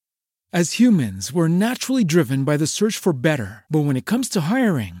As humans, we're naturally driven by the search for better. But when it comes to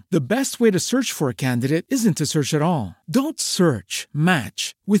hiring, the best way to search for a candidate isn't to search at all. Don't search,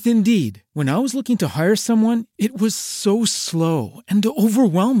 match with Indeed. When I was looking to hire someone, it was so slow and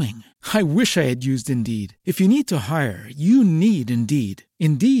overwhelming. I wish I had used Indeed. If you need to hire, you need Indeed.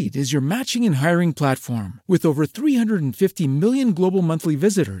 Indeed is your matching and hiring platform with over 350 million global monthly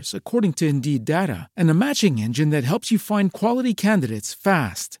visitors, according to Indeed data, and a matching engine that helps you find quality candidates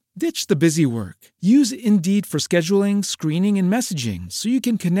fast. Ditch the busy work. Use Indeed for scheduling, screening, and messaging so you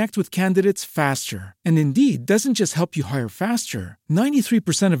can connect with candidates faster. And Indeed doesn't just help you hire faster.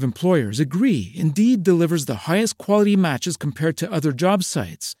 93% of employers agree Indeed delivers the highest quality matches compared to other job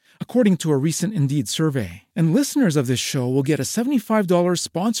sites, according to a recent Indeed survey. And listeners of this show will get a $75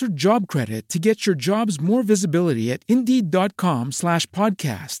 sponsored job credit to get your jobs more visibility at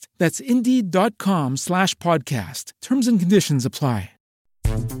Indeed.com/podcast. That's Indeed.com/podcast. Terms and conditions apply.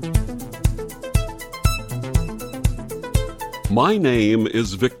 My name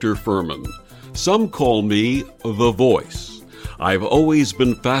is Victor Furman. Some call me The Voice. I've always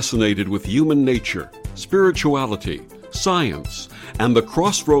been fascinated with human nature, spirituality, science, and the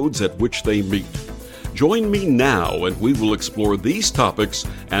crossroads at which they meet. Join me now and we will explore these topics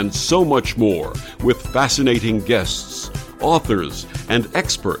and so much more with fascinating guests, authors, and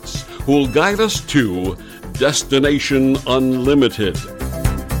experts who will guide us to Destination Unlimited.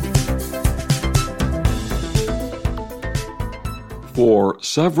 For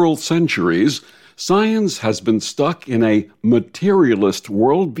several centuries, science has been stuck in a materialist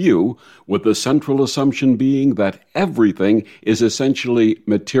worldview, with the central assumption being that everything is essentially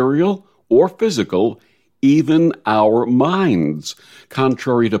material or physical, even our minds.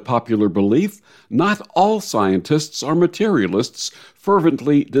 Contrary to popular belief, not all scientists are materialists,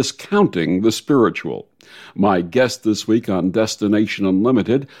 fervently discounting the spiritual. My guest this week on Destination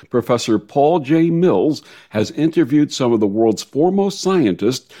Unlimited, Professor Paul J. Mills, has interviewed some of the world's foremost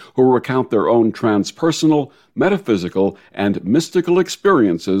scientists who recount their own transpersonal, metaphysical, and mystical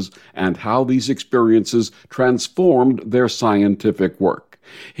experiences and how these experiences transformed their scientific work.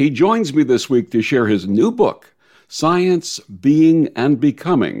 He joins me this week to share his new book, Science, Being, and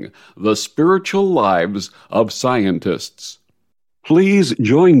Becoming: The Spiritual Lives of Scientists. Please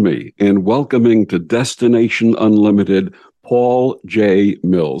join me in welcoming to Destination Unlimited Paul J.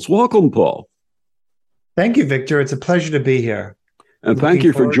 Mills. Welcome, Paul. Thank you, Victor. It's a pleasure to be here. And thank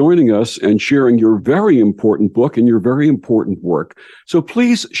you for joining us and sharing your very important book and your very important work. So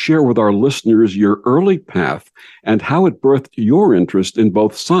please share with our listeners your early path and how it birthed your interest in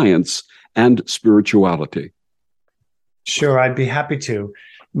both science and spirituality. Sure, I'd be happy to.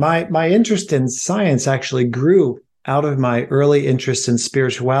 My interest in science actually grew out of my early interest in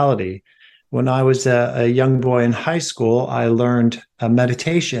spirituality. When I was a young boy in high school, I learned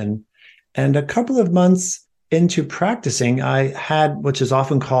meditation. And a couple of months into practicing, I had what is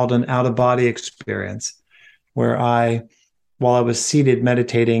often called an out-of-body experience, where while I was seated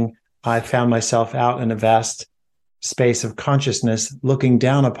meditating, I found myself out in a vast space of consciousness looking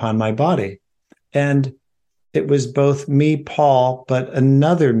down upon my body. And it was both me, Paul, but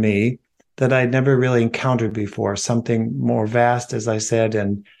another me that I'd never really encountered before, something more vast, as I said,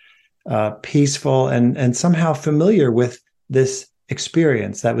 and peaceful and somehow familiar with this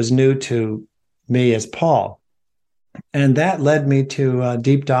experience that was new to me as Paul. And that led me to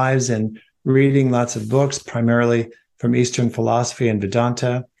deep dives and reading lots of books, primarily from Eastern philosophy and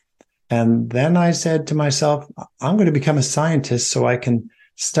Vedanta. And then I said to myself, I'm going to become a scientist so I can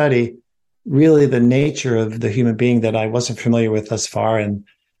study really the nature of the human being that I wasn't familiar with thus far, and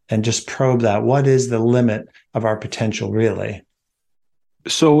just probe that. What is the limit of our potential, really?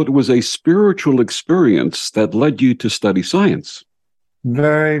 So it was a spiritual experience that led you to study science.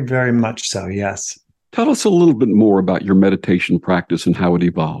 Very, very much so, yes. Tell us a little bit more about your meditation practice and how it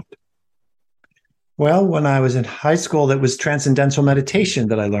evolved. Well, when I was in high school, it was transcendental meditation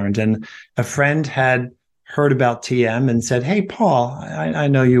that I learned. And a friend had heard about TM and said, "Hey, Paul, I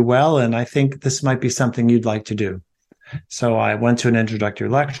know you well, and I think this might be something you'd like to do." So I went to an introductory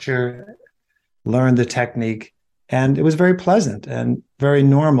lecture, learned the technique, and it was very pleasant and very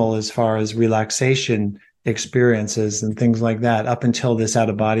normal as far as relaxation experiences and things like that, up until this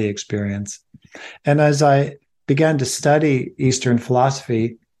out-of-body experience. And as I began to study Eastern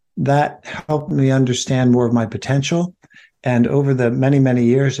philosophy, that helped me understand more of my potential. And over the many, many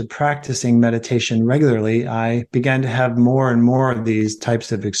years of practicing meditation regularly, I began to have more and more of these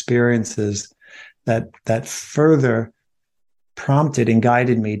types of experiences that further prompted and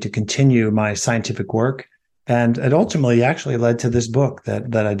guided me to continue my scientific work. And it ultimately actually led to this book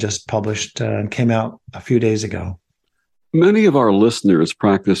that I just published and came out a few days ago. Many of our listeners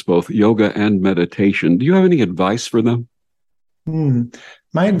practice both yoga and meditation. Do you have any advice for them?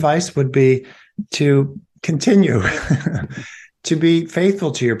 My advice would be to continue to be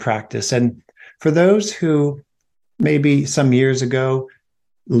faithful to your practice. And for those who maybe some years ago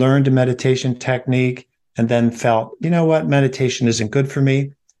learned a meditation technique and then felt, you know what, meditation isn't good for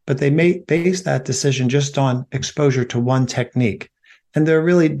me, but they may base that decision just on exposure to one technique. And there are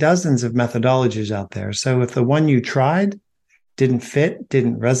really dozens of methodologies out there. So if the one you tried didn't fit,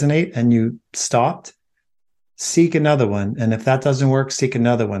 didn't resonate, and you stopped, seek another one. And if that doesn't work, seek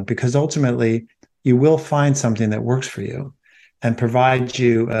another one, because ultimately you will find something that works for you and provide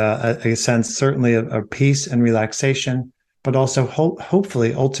you a sense, certainly, of peace and relaxation, but also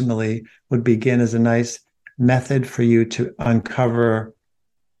hopefully, ultimately, would begin as a nice method for you to uncover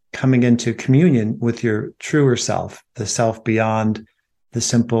coming into communion with your truer self, the self beyond the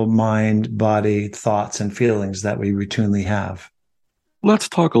simple mind, body, thoughts, and feelings that we routinely have. Let's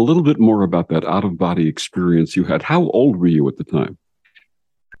talk a little bit more about that out-of-body experience you had. How old were you at the time?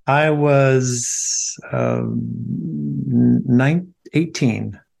 I was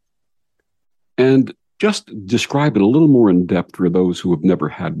 18. And just describe it a little more in depth for those who have never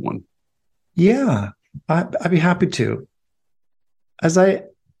had one. Yeah, I'd be happy to. As I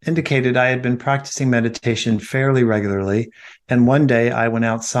indicated, I had been practicing meditation fairly regularly. And one day I went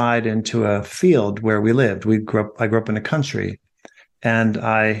outside into a field where we lived. I grew up in the country. And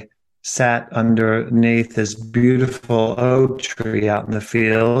I sat underneath this beautiful oak tree out in the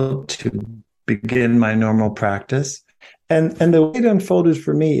field to begin my normal practice. And the way it unfolded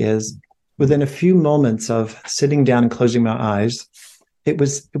for me is within a few moments of sitting down and closing my eyes, it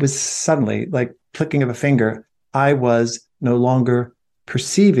was suddenly like clicking of a finger. I was no longer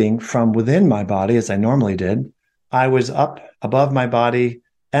perceiving from within my body as I normally did. I was up above my body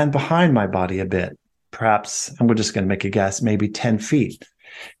and behind my body a bit. Perhaps, and we're just going to make a guess, maybe 10 feet.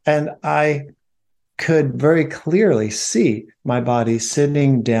 And I could very clearly see my body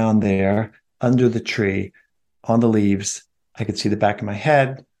sitting down there under the tree on the leaves. I could see the back of my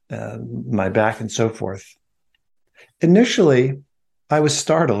head, my back, and so forth. Initially, I was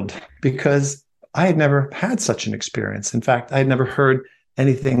startled because I had never had such an experience. In fact, I had never heard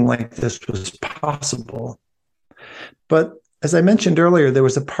anything like this was possible. But as I mentioned earlier, there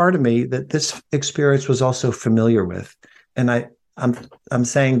was a part of me that this experience was also familiar with. And I'm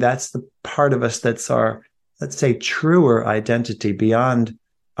saying that's the part of us that's our, let's say, truer identity beyond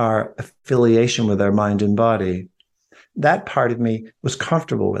our affiliation with our mind and body. That part of me was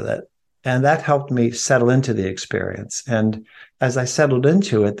comfortable with it. And that helped me settle into the experience. And as I settled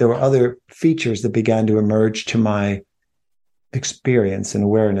into it, there were other features that began to emerge to my experience and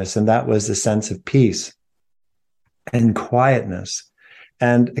awareness. And that was the sense of peace and quietness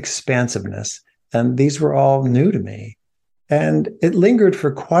and expansiveness. And these were all new to me. And it lingered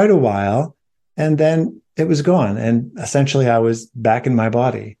for quite a while. And then it was gone. And essentially, I was back in my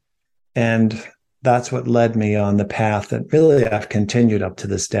body. And that's what led me on the path that really I've continued up to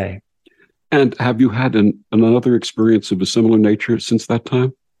this day. And have you had another experience of a similar nature since that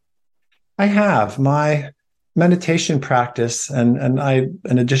time? I have. My meditation practice, and I,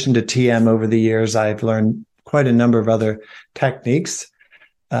 in addition to TM over the years, I've learned quite a number of other techniques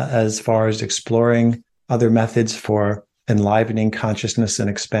as far as exploring other methods for enlivening consciousness and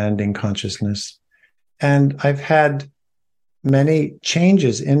expanding consciousness. And I've had many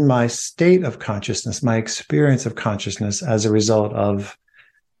changes in my state of consciousness, my experience of consciousness as a result of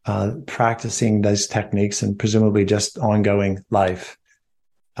practicing those techniques and presumably just ongoing life.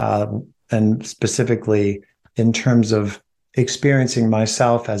 And specifically in terms of experiencing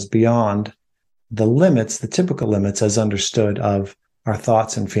myself as beyond the limits, the typical limits as understood of our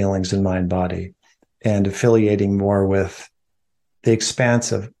thoughts and feelings in mind body, and affiliating more with the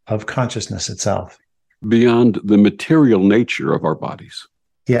expanse of consciousness itself. Beyond the material nature of our bodies.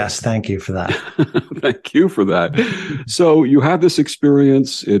 Yes, thank you for that. Thank you for that. So you had this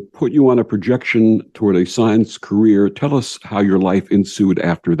experience. It put you on a projection toward a science career. Tell us how your life ensued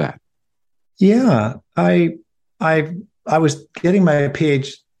after that. Yeah, I was getting my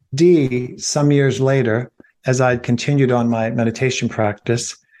PhD some years later as I continued on my meditation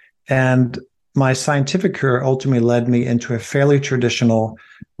practice, and my scientific career ultimately led me into a fairly traditional,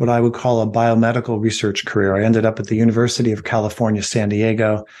 what I would call a biomedical research career. I ended up at the University of California, San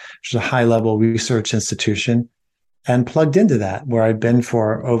Diego, which is a high-level research institution, and plugged into that, where I'd been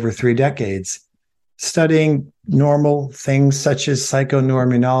for over 3 decades, studying normal things such as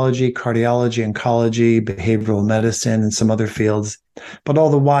psychoneuroimmunology, cardiology, oncology, behavioral medicine, and some other fields, but all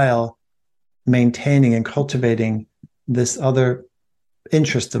the while maintaining and cultivating this other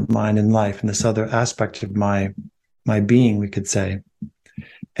interest of mine in life and this other aspect of my being, we could say.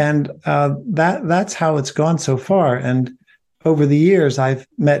 And that's how it's gone so far. And over the years, I've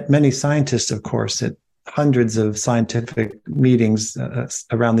met many scientists, of course, at hundreds of scientific meetings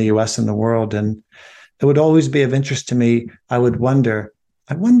around the US and the world. And it would always be of interest to me. I wonder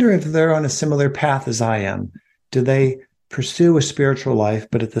if they're on a similar path as I am. Do they pursue a spiritual life,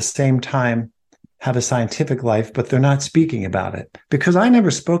 but at the same time have a scientific life, but they're not speaking about it? Because I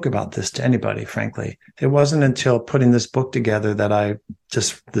never spoke about this to anybody, frankly. It wasn't until putting this book together that I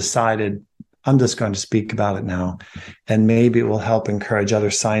just decided I'm just going to speak about it now. And maybe it will help encourage other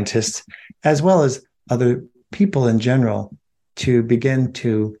scientists, as well as other people in general, to begin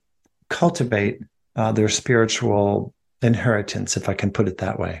to cultivate their spiritual inheritance, if I can put it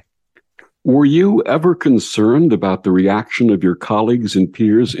that way. Were you ever concerned about the reaction of your colleagues and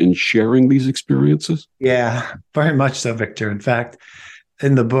peers in sharing these experiences? Yeah, very much so, Victor. In fact,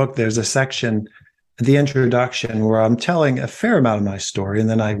 in the book, there's a section, the introduction, where I'm telling a fair amount of my story, and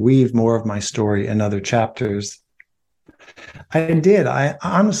then I weave more of my story in other chapters. I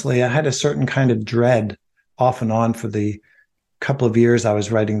honestly had a certain kind of dread off and on for the couple of years I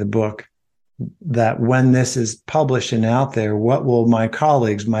was writing the book, that when this is published and out there, what will my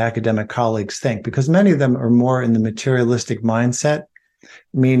academic colleagues think? Because many of them are more in the materialistic mindset,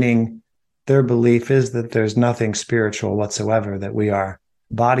 meaning their belief is that there's nothing spiritual whatsoever, that we are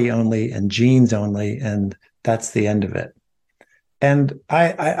body only and genes only, and that's the end of it. And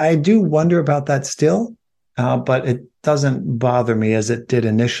I do wonder about that still, but it doesn't bother me as it did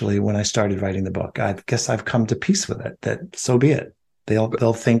initially when I started writing the book. I guess I've come to peace with it, that so be it.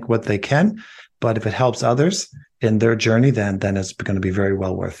 They'll think what they can, but if it helps others in their journey, then it's going to be very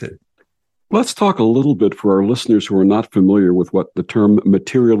well worth it. Let's talk a little bit for our listeners who are not familiar with what the term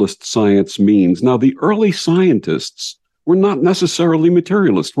materialist science means. Now, the early scientists were not necessarily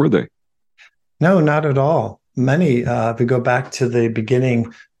materialist, were they? No, not at all. Many, if we go back to the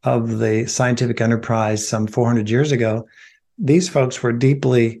beginning of the scientific enterprise some 400 years ago, these folks were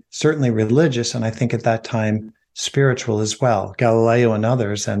deeply, certainly religious, and I think at that time, spiritual as well, Galileo and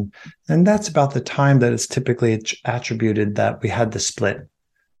others. And that's about the time that it's typically attributed that we had the split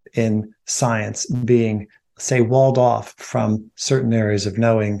in science, being, say, walled off from certain areas of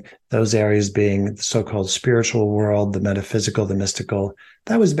knowing, those areas being the so-called spiritual world, the metaphysical, the mystical.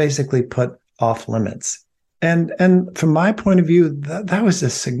 That was basically put off limits. And from my point of view, that was a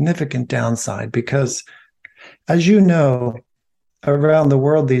significant downside, because, as you know, around the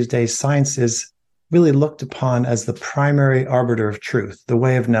world these days, science is really looked upon as the primary arbiter of truth, the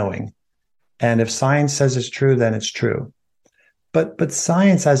way of knowing. And if science says it's true, then it's true. But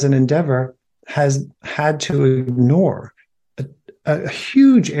science as an endeavor has had to ignore a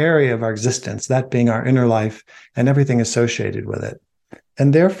huge area of our existence, that being our inner life and everything associated with it.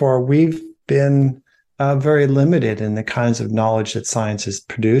 And therefore, we've been very limited in the kinds of knowledge that science has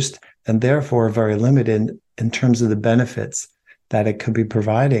produced, and therefore very limited in terms of the benefits that it could be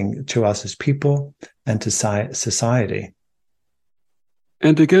providing to us as people and to society.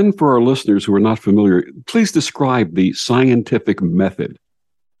 And again, for our listeners who are not familiar, please describe the scientific method.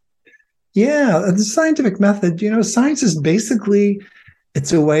 Yeah, the scientific method, science is basically,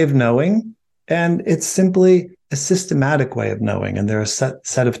 it's a way of knowing, and it's simply a systematic way of knowing. And there are a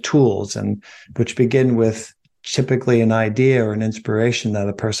set of tools, and which begin with typically an idea or an inspiration that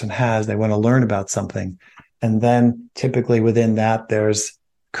a person has. They want to learn about something. And then typically within that, there's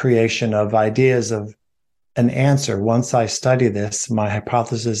creation of ideas of an answer. Once I study this, my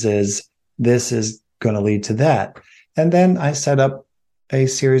hypothesis is this is going to lead to that. And then I set up a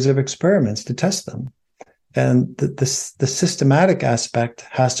series of experiments to test them. And the systematic aspect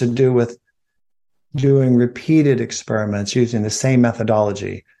has to do with doing repeated experiments using the same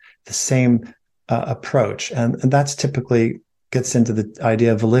methodology, the same approach. And that's typically gets into the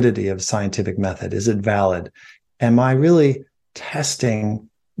idea of validity of scientific method. Is it valid? Am I really testing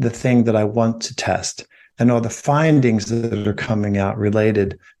the thing that I want to test? And are the findings that are coming out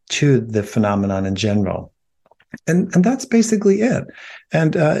related to the phenomenon in general? And that's basically it.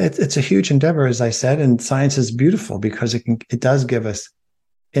 And it's a huge endeavor, as I said, and science is beautiful because it does give us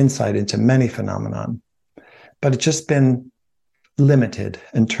insight into many phenomenon. But it's just been limited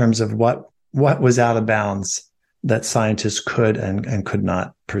in terms of what was out of bounds that scientists could and could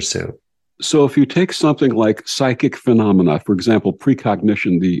not pursue. So if you take something like psychic phenomena, for example,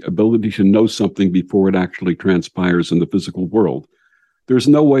 precognition, the ability to know something before it actually transpires in the physical world, there's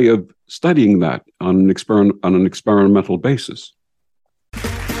no way of studying that on an experimental basis.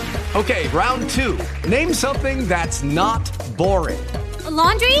 Okay, round two. Name something that's not boring. A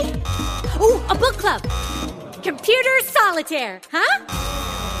laundry? Ooh, a book club. Computer solitaire, huh?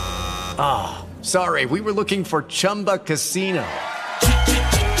 Ah, Sorry, we were looking for Chumba Casino.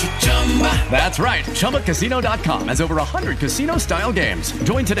 That's right. ChumbaCasino.com has over 100 casino-style games.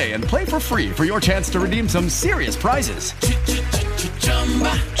 Join today and play for free for your chance to redeem some serious prizes.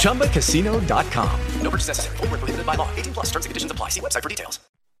 ChumbaCasino.com. No purchase necessary. Void where prohibited by law. 18 plus. Terms and conditions apply. See website for details.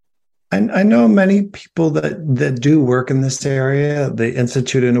 I know many people that do work in this area. The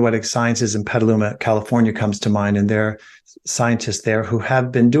Institute of Noetic Sciences in Petaluma, California comes to mind, and there are scientists there who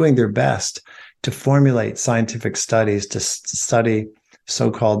have been doing their best to formulate scientific studies to study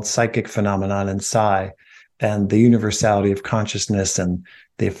so-called psychic phenomenon and psi and the universality of consciousness and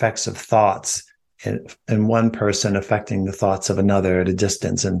the effects of thoughts in one person affecting the thoughts of another at a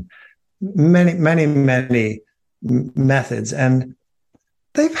distance, and many methods. And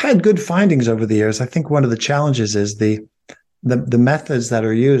they've had good findings over the years. I think one of the challenges is the methods that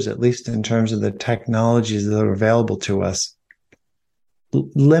are used, at least in terms of the technologies that are available to us,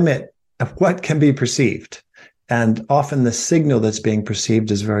 limit what can be perceived. And often the signal that's being perceived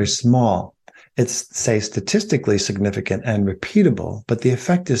is very small. It's, say, statistically significant and repeatable, but the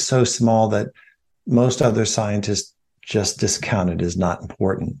effect is so small that most other scientists just discount it as not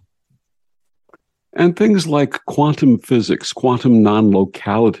important. And things like quantum physics, quantum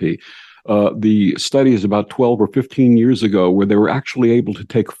non-locality. The study is about 12 or 15 years ago where they were actually able to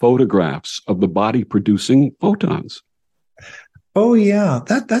take photographs of the body producing photons. Oh, yeah,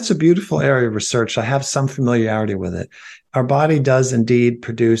 that's a beautiful area of research. I have some familiarity with it. Our body does indeed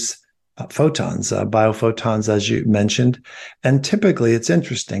produce photons, biophotons, as you mentioned. And typically, it's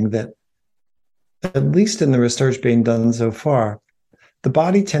interesting that, at least in the research being done so far, the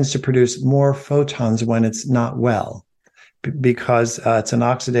body tends to produce more photons when it's not well, because it's an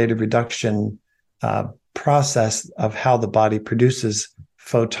oxidative reduction process of how the body produces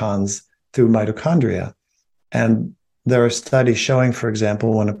photons through mitochondria. And there are studies showing, for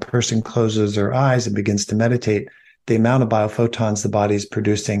example, when a person closes their eyes and begins to meditate, the amount of biophotons the body is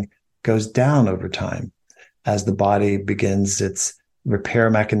producing goes down over time as the body begins its repair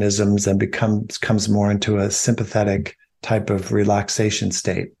mechanisms and comes more into a sympathetic type of relaxation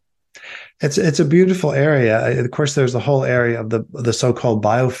state. It's a beautiful area. Of course, there's the whole area of the so-called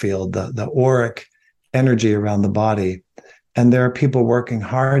biofield, the auric energy around the body. And there are people working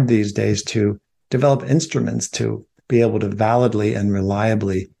hard these days to develop instruments to be able to validly and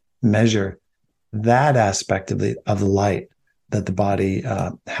reliably measure that aspect of the light that the body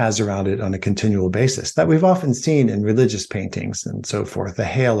has around it on a continual basis, that we've often seen in religious paintings and so forth, the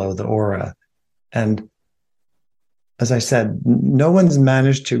halo, the aura. And as I said, no one's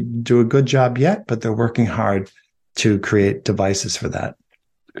managed to do a good job yet, but they're working hard to create devices for that.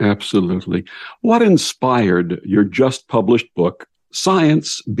 Absolutely. What inspired your just published book,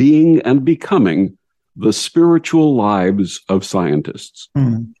 Science, Being and Becoming: The Spiritual Lives of Scientists?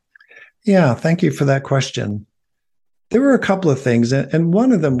 Yeah, thank you for that question. There were a couple of things, and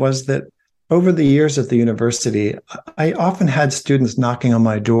one of them was that over the years at the university, I often had students knocking on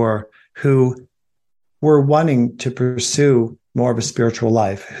my door who were wanting to pursue more of a spiritual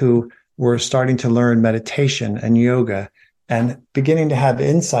life, who were starting to learn meditation and yoga and beginning to have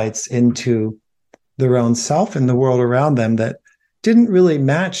insights into their own self and the world around them that didn't really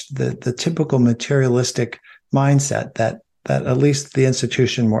match the typical materialistic mindset that at least the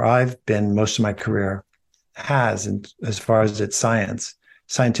institution where I've been most of my career has, as far as its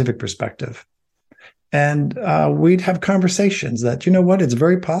scientific perspective. And we'd have conversations that, you know what, it's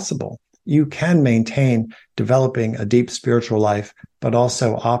very possible. You can maintain developing a deep spiritual life, but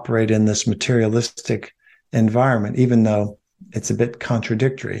also operate in this materialistic environment, even though it's a bit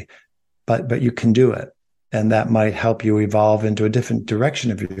contradictory, but you can do it. And that might help you evolve into a different direction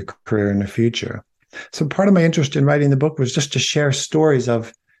of your career in the future. So part of my interest in writing the book was just to share stories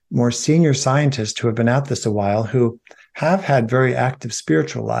of more senior scientists who have been at this a while, who have had very active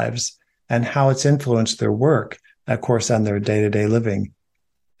spiritual lives, and how it's influenced their work, of course, and their day-to-day living.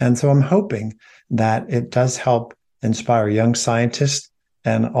 And so I'm hoping that it does help inspire young scientists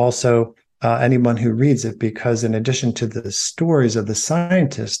and also anyone who reads it, because in addition to the stories of the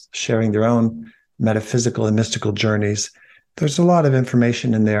scientists sharing their own metaphysical and mystical journeys, there's a lot of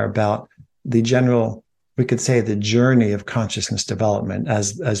information in there about the general, we could say, the journey of consciousness development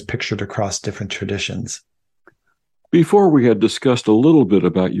as pictured across different traditions. Before, we had discussed a little bit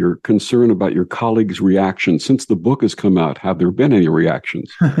about your concern about your colleagues' reactions. Since the book has come out, have there been any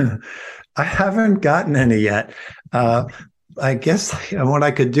reactions? I haven't gotten any yet. I guess what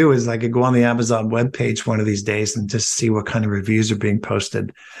I could do is I could go on the Amazon webpage one of these days and just see what kind of reviews are being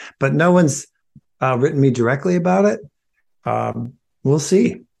posted. But no one's written me directly about it. We'll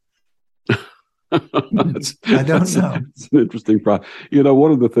see. I don't know. It's an interesting problem.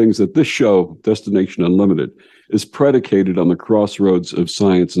 One of the things that this show, Destination Unlimited, is predicated on the crossroads of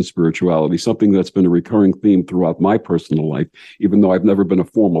science and spirituality, something that's been a recurring theme throughout my personal life, even though I've never been a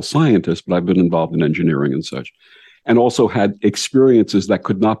formal scientist, but I've been involved in engineering and such, and also had experiences that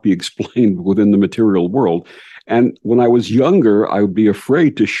could not be explained within the material world. And when I was younger, I would be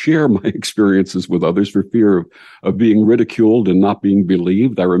afraid to share my experiences with others for fear of being ridiculed and not being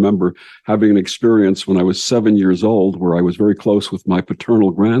believed. I remember having an experience when I was 7 years old where I was very close with my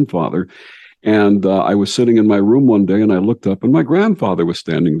paternal grandfather. And I was sitting in my room one day and I looked up and my grandfather was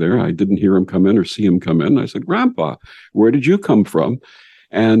standing there. I didn't hear him come in or see him come in. I said, "Grandpa, where did you come from?"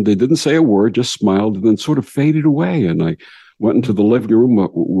 And they didn't say a word, just smiled and then sort of faded away. And I went into the living room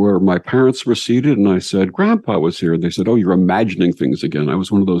where my parents were seated, and I said, "Grandpa was here." And they said, "Oh, you're imagining things again." I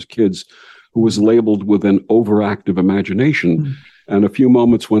was one of those kids who was labeled with an overactive imagination. Mm. And a few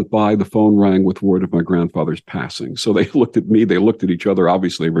moments went by, the phone rang with word of my grandfather's passing. So they looked at me, they looked at each other.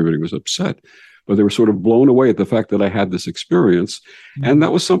 Obviously, everybody was upset, but they were sort of blown away at the fact that I had this experience. Mm. And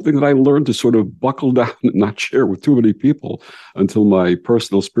that was something that I learned to sort of buckle down and not share with too many people until my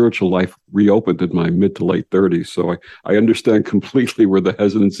personal spiritual life reopened in my mid to late 30s. So I understand completely where the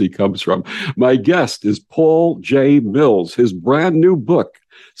hesitancy comes from. My guest is Paul J. Mills. His brand new book,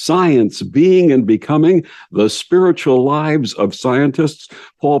 Science, Being and Becoming, The Spiritual Lives of Scientists.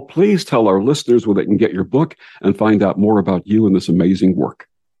 Paul, please tell our listeners where they can get your book and find out more about you and this amazing work.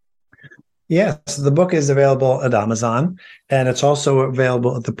 Yes, the book is available at Amazon, and it's also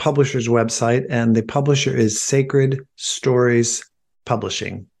available at the publisher's website, and the publisher is Sacred Stories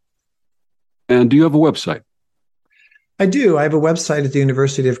Publishing. And do you have a website? I do. I have a website at the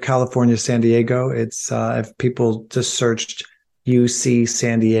University of California, San Diego. It's if people just searched UC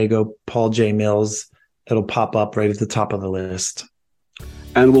San Diego, Paul J. Mills, it'll pop up right at the top of the list.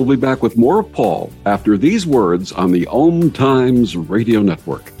 And we'll be back with more of Paul after these words on the Om Times Radio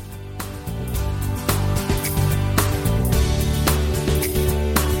Network.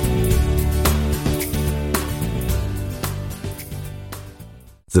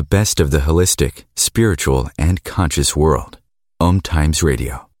 The best of the holistic, spiritual, and conscious world. Om Times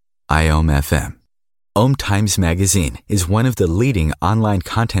Radio. IOM FM. Om Times Magazine is one of the leading online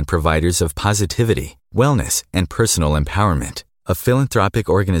content providers of positivity, wellness, and personal empowerment. A philanthropic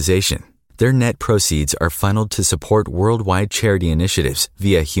organization, their net proceeds are funneled to support worldwide charity initiatives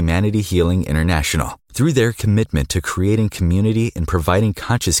via Humanity Healing International. Through their commitment to creating community and providing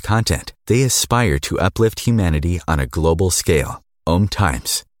conscious content, they aspire to uplift humanity on a global scale. Om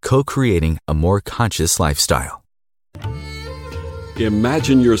Times, co-creating a more conscious lifestyle.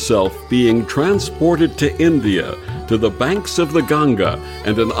 Imagine yourself being transported to India, to the banks of the Ganga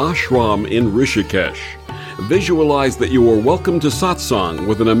and an ashram in Rishikesh. Visualize that you are welcome to satsang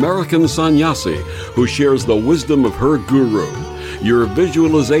with an American sannyasi who shares the wisdom of her guru. Your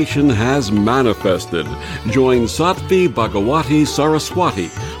visualization has manifested. Join Sattvi Bhagawati Saraswati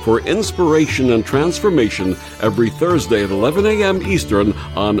for inspiration and transformation every Thursday at 11 a.m. Eastern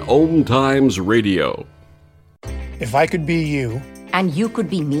on Om Times Radio. If I could be you. And you could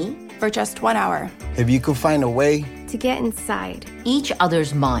be me. For just 1 hour. If you could find a way. To get inside. Each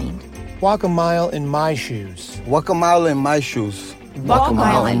other's mind. Walk a mile in my shoes. Walk a mile in my shoes. Walk a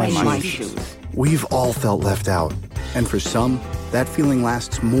mile in my shoes. We've all felt left out. And for some, that feeling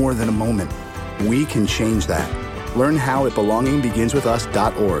lasts more than a moment. We can change that. Learn how at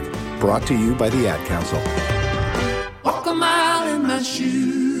belongingbeginswithus.org. Brought to you by the Ad Council. Walk a mile in my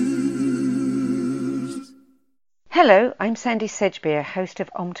shoes. Hello, I'm Sandy Sedgbeer, host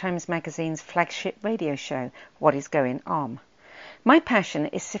of Om Times Magazine's flagship radio show, What is Going Om. My passion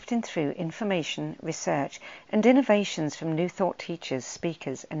is sifting through information, research, and innovations from new thought teachers,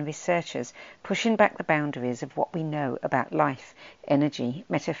 speakers, and researchers pushing back the boundaries of what we know about life, energy,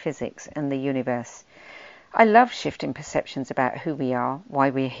 metaphysics, and the universe. I love shifting perceptions about who we are, why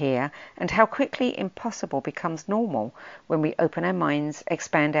we're here, and how quickly impossible becomes normal when we open our minds,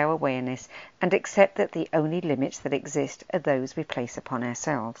 expand our awareness, and accept that the only limits that exist are those we place upon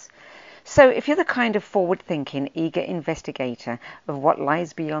ourselves. So if you're the kind of forward-thinking, eager investigator of what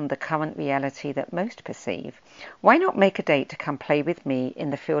lies beyond the current reality that most perceive, why not make a date to come play with me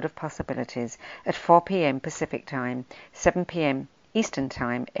in the field of possibilities at 4 p.m. Pacific Time, 7 p.m. Eastern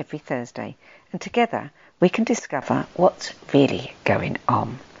Time every Thursday, and together we can discover what's really going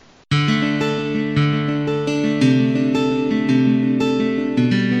on.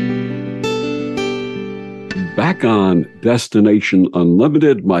 Back on Destination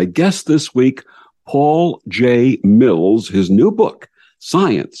Unlimited, my guest this week, Paul J. Mills, his new book,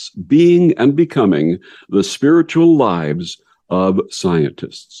 Science, Being and Becoming, The Spiritual Lives of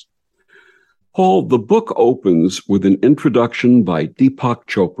Scientists. Paul, the book opens with an introduction by Deepak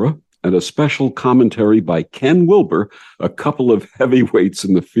Chopra and a special commentary by Ken Wilber, a couple of heavyweights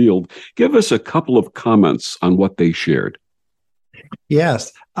in the field. Give us a couple of comments on what they shared.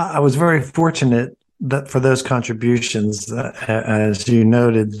 Yes, I was very fortunate that for those contributions, as you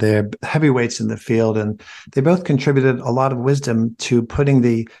noted, they're heavyweights in the field, and they both contributed a lot of wisdom to putting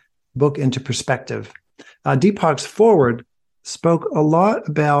the book into perspective. Deepak's foreword spoke a lot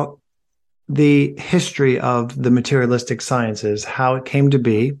about the history of the materialistic sciences, how it came to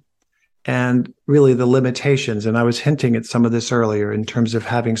be, and really the limitations. And I was hinting at some of this earlier in terms of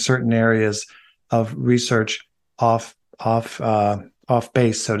having certain areas of research off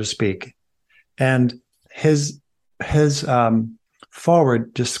base, so to speak. And his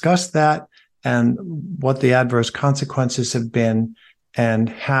foreword discussed that and what the adverse consequences have been and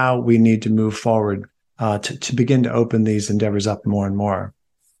how we need to move forward to begin to open these endeavors up more and more.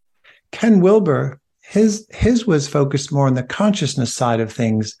 Ken Wilber, his was focused more on the consciousness side of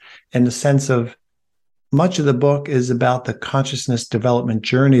things, in the sense of much of the book is about the consciousness development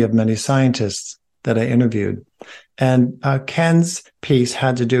journey of many scientists that I interviewed. And Ken's piece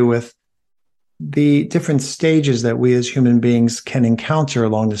had to do with the different stages that we as human beings can encounter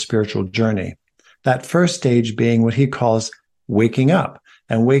along the spiritual journey. That first stage being what he calls waking up.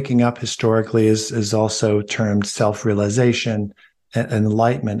 And waking up historically is also termed self-realization and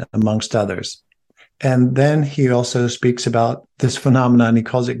enlightenment, amongst others. And then he also speaks about this phenomenon. He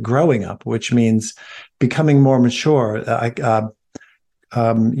calls it growing up, which means becoming more mature.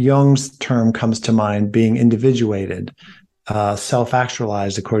 Jung's term comes to mind, being individuated,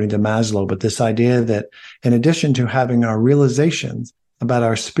 self-actualized, according to Maslow. But this idea that in addition to having our realizations about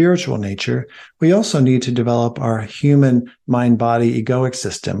our spiritual nature, we also need to develop our human mind-body egoic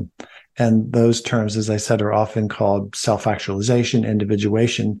system. And those terms, as I said, are often called self-actualization,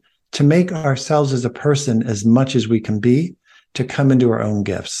 individuation, to make ourselves as a person as much as we can be, to come into our own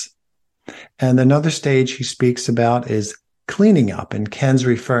gifts. And another stage he speaks about is cleaning up. And Ken's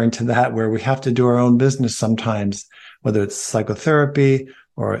referring to that, where we have to do our own business sometimes, whether it's psychotherapy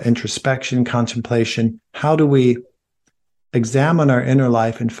or introspection, contemplation. How do we examine our inner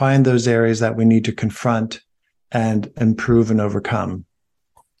life and find those areas that we need to confront and improve and overcome?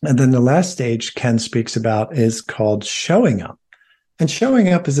 And then the last stage Ken speaks about is called showing up. And showing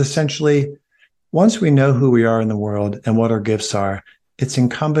up is essentially, once we know who we are in the world and what our gifts are, it's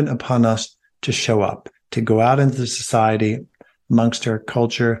incumbent upon us to show up, to go out into society, amongst our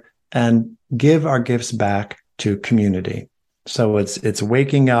culture, and give our gifts back to community. So it's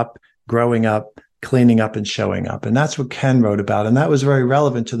waking up, growing up, cleaning up, and showing up. And that's what Ken wrote about. And that was very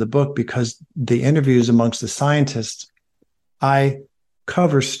relevant to the book, because the interviews amongst the scientists, I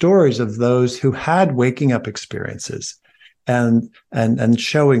cover stories of those who had waking up experiences and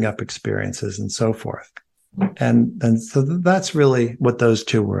showing up experiences and so forth. And so that's really what those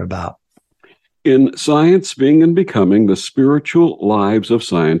two were about. In Science, Being, and Becoming, The Spiritual Lives of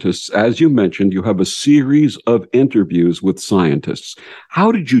Scientists, as you mentioned, you have a series of interviews with scientists.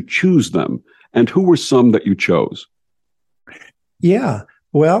 How did you choose them, and who were some that you chose? Yeah,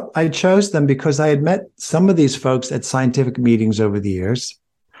 well, I chose them because I had met some of these folks at scientific meetings over the years.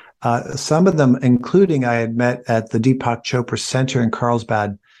 Some of them, including I had met at the Deepak Chopra Center in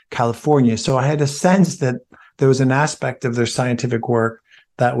Carlsbad, California. So I had a sense that there was an aspect of their scientific work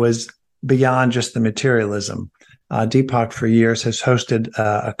that was beyond just the materialism. Deepak, for years, has hosted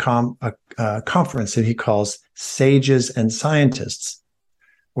a conference that he calls Sages and Scientists,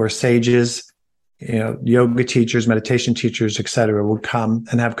 where sages, yoga teachers, meditation teachers, et cetera, would come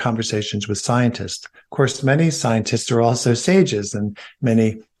and have conversations with scientists. Of course, many scientists are also sages, and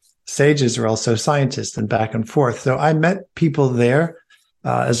many sages are also scientists, and back and forth. So I met people there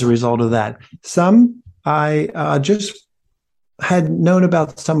as a result of that. Some I just had known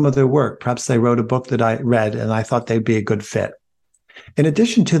about some of their work. Perhaps they wrote a book that I read, and I thought they'd be a good fit. In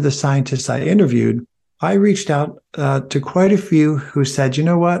addition to the scientists I interviewed, I reached out to quite a few who said, you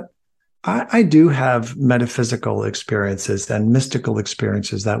know what? I do have metaphysical experiences and mystical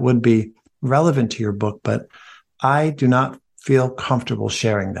experiences that would be relevant to your book, but I do not feel comfortable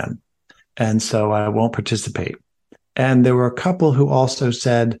sharing them. And so I won't participate. And there were a couple who also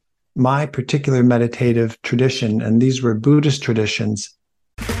said, my particular meditative tradition, and these were Buddhist traditions.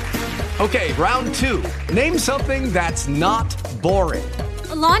 Okay, round two. Name something that's not boring.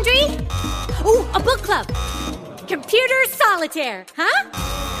 A laundry? Ooh, a book club. Computer solitaire, huh?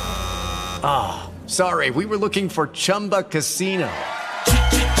 Ah, oh, sorry, we were looking for Chumba Casino.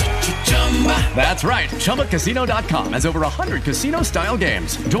 That's right, ChumbaCasino.com has over 100 casino-style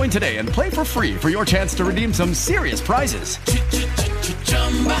games. Join today and play for free for your chance to redeem some serious prizes.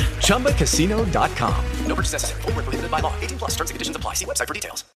 ChumbaCasino.com. No purchase necessary. Void where prohibited by law. 18 plus terms and conditions apply. See website for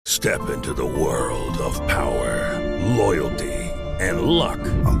details. Step into the world of power, loyalty, and luck.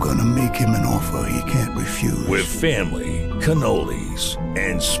 I'm going to make him an offer he can't refuse. With family, cannolis,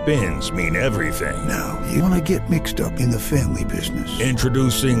 and spins mean everything. Now, you want to get mixed up in the family business.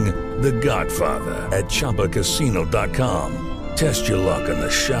 Introducing The Godfather at ChumbaCasino.com. Test your luck in the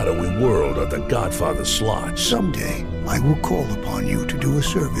shadowy world of The Godfather slot. Someday, I will call upon you to do a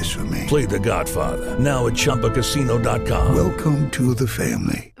service for me. Play The Godfather now at ChumbaCasino.com. Welcome to the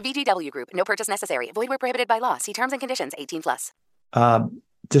family. VGW Group. No purchase necessary. Void where prohibited by law. See terms and conditions. 18 plus.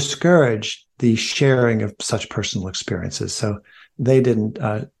 Discouraged the sharing of such personal experiences. So they didn't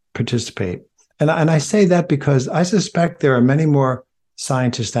participate. And I say that because I suspect there are many more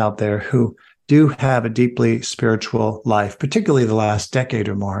scientists out there who do have a deeply spiritual life, particularly the last decade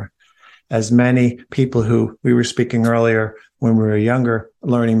or more. As many people who we were speaking earlier when we were younger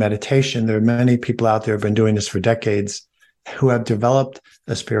learning meditation, there are many people out there who have been doing this for decades who have developed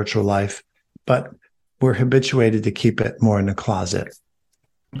a spiritual life, but we're habituated to keep it more in the closet.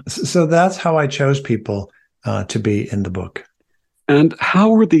 So that's how I chose people to be in the book. And how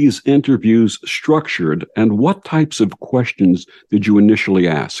were these interviews structured, and what types of questions did you initially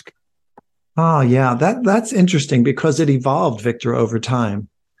ask? Oh, yeah, that's interesting because it evolved, Victor, over time.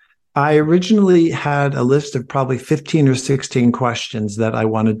 I originally had a list of probably 15 or 16 questions that I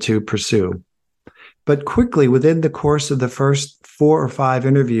wanted to pursue. But quickly, within the course of the first 4 or 5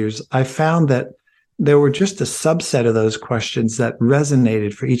 interviews, I found that there were just a subset of those questions that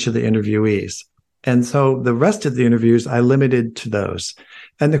resonated for each of the interviewees. And so the rest of the interviews, I limited to those.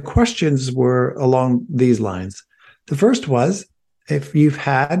 And the questions were along these lines. The first was, if you've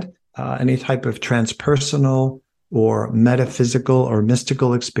had any type of transpersonal or metaphysical or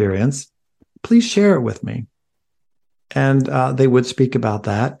mystical experience, please share it with me. And they would speak about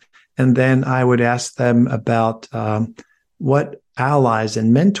that. And then I would ask them about what allies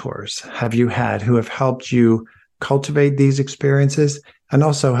and mentors have you had who have helped you cultivate these experiences and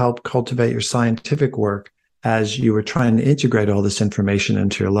also help cultivate your scientific work as you were trying to integrate all this information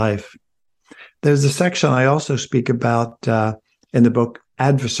into your life. There's a section I also speak about in the book,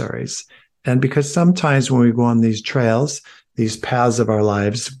 Adversaries. And because sometimes when we go on these trails, these paths of our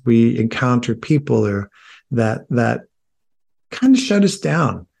lives, we encounter people that kind of shut us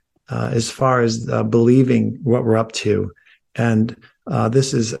down as far as believing what we're up to. And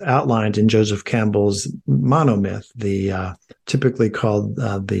this is outlined in Joseph Campbell's monomyth, the typically called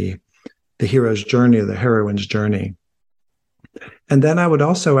the hero's journey or the heroine's journey. And then I would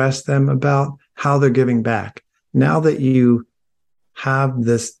also ask them about how they're giving back. Now that you have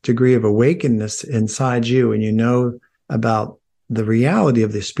this degree of awakeness inside you and you know about the reality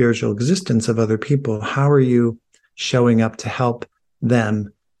of the spiritual existence of other people, how are you showing up to help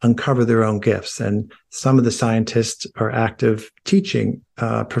them uncover their own gifts? And some of the scientists are active teaching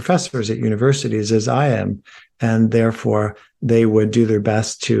professors at universities, as I am, and therefore they would do their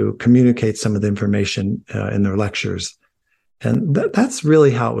best to communicate some of the information in their lectures. And that's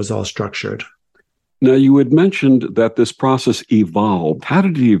really how it was all structured. Now, you had mentioned that this process evolved. How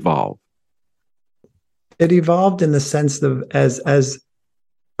did it evolve? It evolved in the sense of as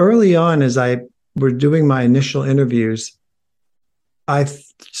early on as I were doing my initial interviews, I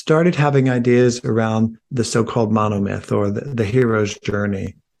started having ideas around the so-called monomyth or the hero's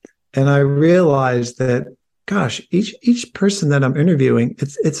journey. And I realized that, gosh, each person that I'm interviewing,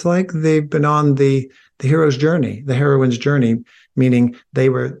 it's like they've been on the hero's journey, the heroine's journey, meaning they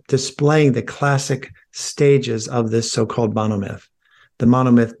were displaying the classic stages of this so-called monomyth. The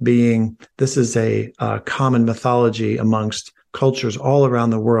monomyth being, this is a common mythology amongst cultures all around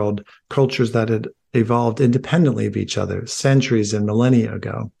the world, cultures that had evolved independently of each other centuries and millennia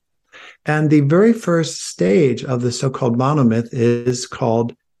ago. And the very first stage of the so-called monomyth is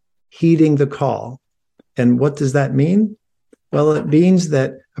called heeding the call. And what does that mean? Well, it means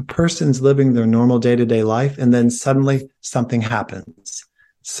that a person's living their normal day-to-day life, and then suddenly something happens,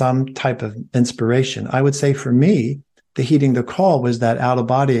 some type of inspiration. I would say for me, the heeding the call was that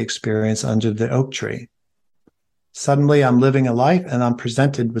out-of-body experience under the oak tree. Suddenly I'm living a life and I'm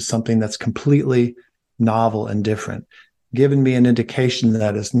presented with something that's completely novel and different, giving me an indication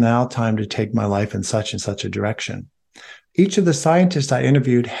that it's now time to take my life in such and such a direction. Each of the scientists I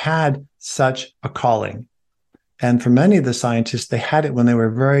interviewed had such a calling. And for many of the scientists, they had it when they were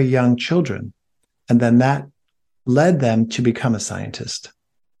very young children. And then that led them to become a scientist.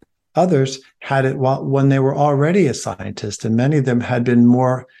 Others had it when they were already a scientist, and many of them had been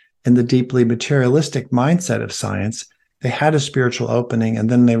more in the deeply materialistic mindset of science. They had a spiritual opening, and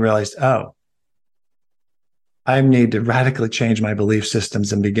then they realized, oh, I need to radically change my belief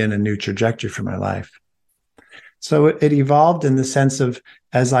systems and begin a new trajectory for my life. So it evolved in the sense of,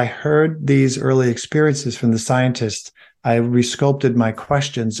 as I heard these early experiences from the scientists, I resculpted my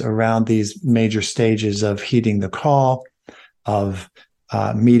questions around these major stages of heeding the call, of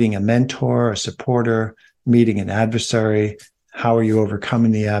meeting a mentor, a supporter, meeting an adversary. How are you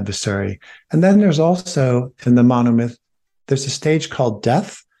overcoming the adversary? And then there's also, in the monomyth, there's a stage called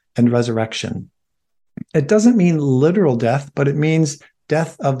death and resurrection. It doesn't mean literal death, but it means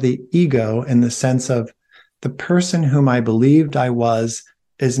death of the ego in the sense of the person whom I believed I was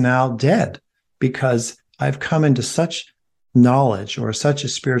is now dead because I've come into such knowledge or such a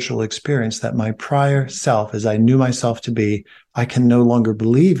spiritual experience that my prior self, as I knew myself to be, I can no longer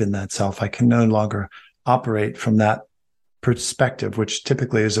believe in that self. I can no longer operate from that perspective, which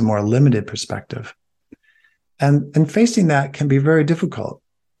typically is a more limited perspective. And facing that can be very difficult,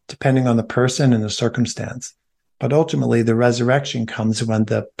 depending on the person and the circumstance. But ultimately, the resurrection comes when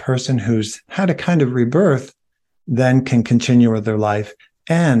the person who's had a kind of rebirth then can continue with their life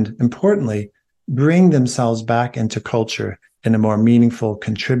and, importantly, bring themselves back into culture in a more meaningful,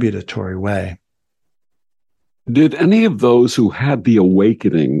 contributory way. Did any of those who had the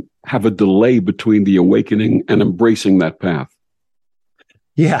awakening have a delay between the awakening and embracing that path?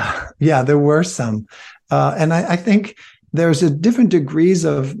 Yeah, there were some. And I think there's a different degrees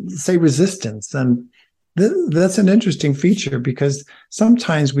of, say, resistance. And that's an interesting feature because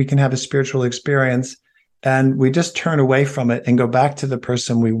sometimes we can have a spiritual experience and we just turn away from it and go back to the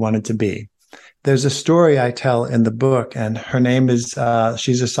person we wanted to be. There's a story I tell in the book, and her name is,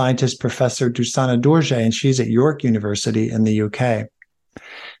 she's a scientist, Professor Dusana Dorje, and she's at York University in the UK.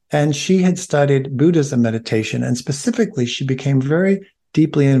 And she had studied Buddhism meditation, and specifically, she became very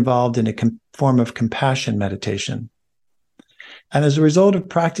deeply involved in a form of compassion meditation. And as a result of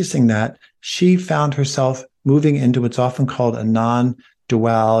practicing that, she found herself moving into what's often called a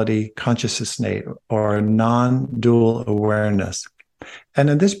non-duality consciousness state or a non-dual awareness. And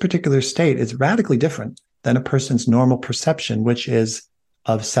in this particular state, it's radically different than a person's normal perception, which is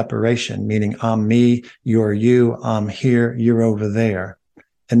of separation, meaning I'm me, you're you, I'm here, you're over there.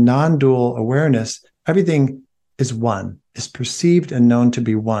 In non-dual awareness, everything is one, is perceived and known to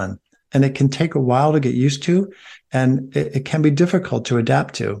be one. And it can take a while to get used to, and it can be difficult to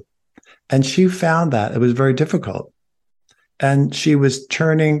adapt to. And she found that it was very difficult. And she was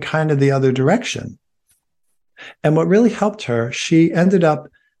turning kind of the other direction. And what really helped her, she ended up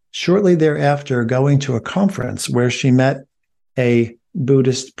shortly thereafter going to a conference where she met a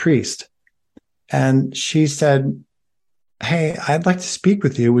Buddhist priest. And she said, "Hey, I'd like to speak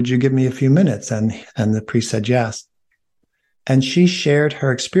with you. Would you give me a few minutes?" And the priest said yes. And she shared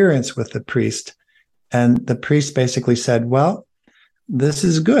her experience with the priest. And the priest basically said, "Well, this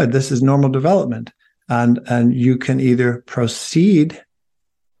is good. This is normal development. And you can either proceed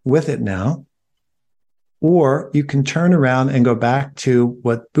with it now, or you can turn around and go back to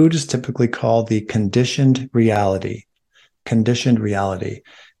what Buddhists typically call the conditioned reality. Conditioned reality."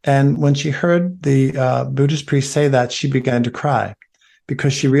 And when she heard the Buddhist priest say that, she began to cry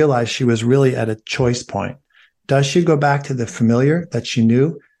because she realized she was really at a choice point. Does she go back to the familiar that she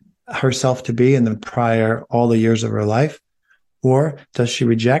knew herself to be in the prior, all the years of her life? Or does she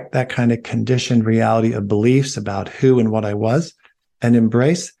reject that kind of conditioned reality of beliefs about who and what I was and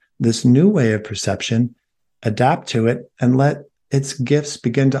embrace this new way of perception, adapt to it, and let its gifts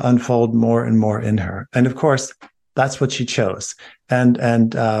begin to unfold more and more in her? And of course, that's what she chose.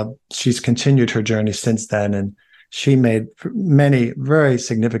 And she's continued her journey since then. And she made many very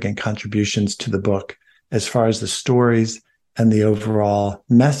significant contributions to the book as far as the stories and the overall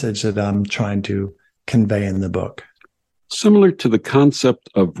message that I'm trying to convey in the book. Similar to the concept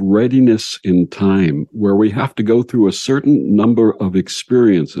of readiness in time, where we have to go through a certain number of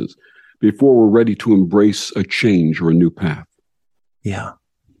experiences before we're ready to embrace a change or a new path. Yeah,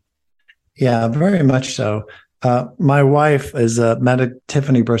 very much so. My wife is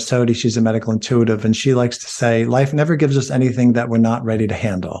Tiffany Bersotti. She's a medical intuitive, and she likes to say, life never gives us anything that we're not ready to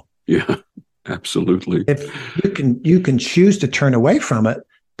handle. Yeah, absolutely. If you can choose to turn away from it,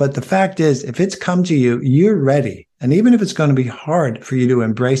 but the fact is, if it's come to you, you're ready. And even if it's going to be hard for you to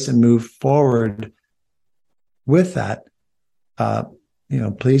embrace and move forward with that,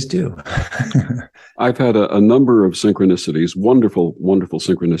 please do. I've had a number of synchronicities, wonderful, wonderful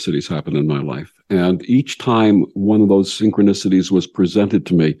synchronicities happen in my life. And each time one of those synchronicities was presented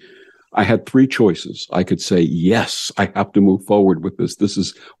to me, I had three choices. I could say, yes, I have to move forward with this. This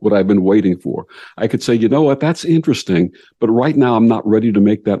is what I've been waiting for. I could say, you know what, that's interesting, but right now I'm not ready to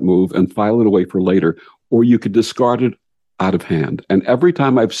make that move and file it away for later. Or you could discard it. out of hand. And every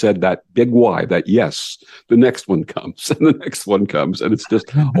time I've said that big why, that yes, the next one comes and the next one comes. And it's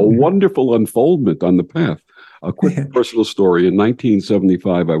just a wonderful unfoldment on the path. A quick personal story. In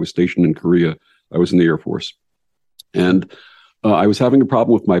 1975, I was stationed in Korea. I was in the Air Force. And I was having a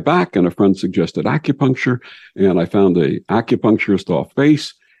problem with my back, and a friend suggested acupuncture. And I found a acupuncturist off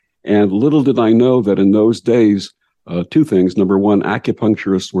base. And little did I know that in those days, two things. Number one,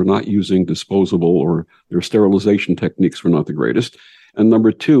 acupuncturists were not using disposable, or their sterilization techniques were not the greatest. And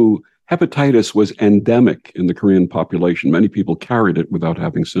number two, hepatitis was endemic in the Korean population. Many people carried it without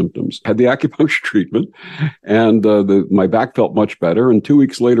having symptoms. Had the acupuncture treatment, and my back felt much better. And 2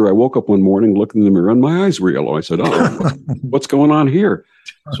 weeks later, I woke up one morning, looked in the mirror, and my eyes were yellow. I said, "Oh, what's going on here?"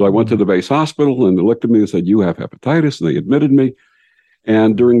 So I went to the base hospital, and they looked at me and said, "You have hepatitis," and they admitted me.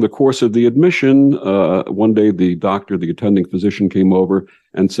 And during the course of the admission, one day the doctor, the attending physician, came over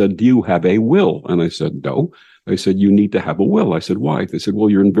and said, "Do you have a will?" And I said, "No." They said, "You need to have a will." I said, "Why?" They said, "Well,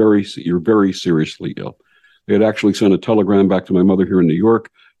 you're very seriously ill." They had actually sent a telegram back to my mother here in New York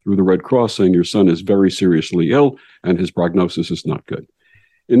through the Red Cross saying, "Your son is very seriously ill and his prognosis is not good."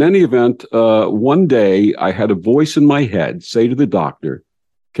 In any event, one day I had a voice in my head say to the doctor,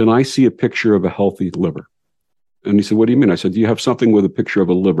 "Can I see a picture of a healthy liver?" And he said, "What do you mean?" I said, "Do you have something with a picture of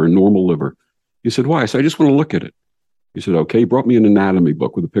a liver, normal liver?" He said, "Why?" I said, "I just want to look at it." He said, "Okay." He brought me an anatomy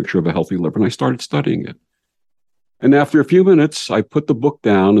book with a picture of a healthy liver, and I started studying it. And after a few minutes, I put the book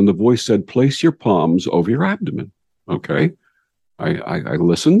down, and the voice said, "Place your palms over your abdomen." Okay. I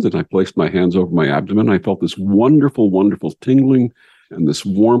listened, and I placed my hands over my abdomen. I felt this wonderful, wonderful tingling and this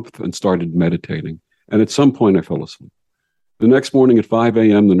warmth, and started meditating. And at some point, I fell asleep. The next morning at 5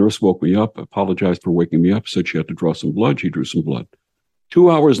 a.m., the nurse woke me up, apologized for waking me up, said she had to draw some blood. She drew some blood. 2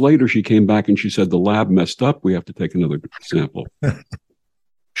 hours later, she came back and she said, "The lab messed up. We have to take another sample."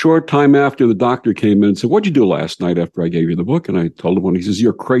 Short time after, the doctor came in and said, "What'd you do last night after I gave you the book?" And I told him, he says,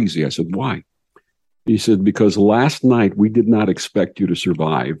 "You're crazy." I said, "Why?" He said, "Because last night we did not expect you to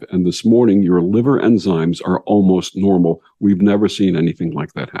survive. And this morning, your liver enzymes are almost normal. We've never seen anything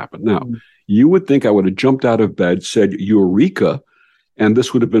like that happen." Now, you would think I would have jumped out of bed, said, "Eureka," and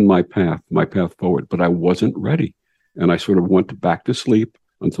this would have been my path forward. But I wasn't ready. And I sort of went back to sleep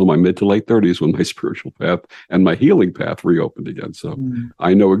until my mid to late 30s, when my spiritual path and my healing path reopened again. So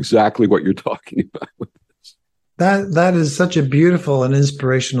I know exactly what you're talking about with this. That is such a beautiful and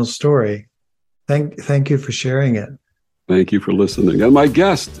inspirational story. Thank you for sharing it. Thank you for listening. And my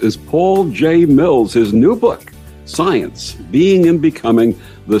guest is Paul J. Mills. His new book, Science, Being and Becoming,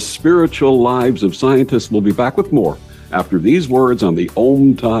 The Spiritual Lives of Scientists. We'll be back with more after these words on the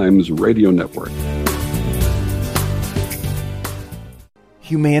Om Times Radio Network.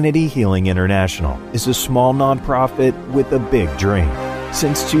 Humanity Healing International is a small nonprofit with a big dream.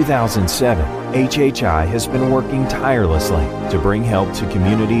 Since 2007, HHI has been working tirelessly to bring help to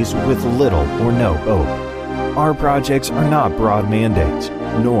communities with little or no hope. Our projects are not broad mandates,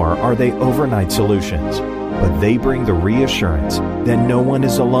 nor are they overnight solutions, but they bring the reassurance that no one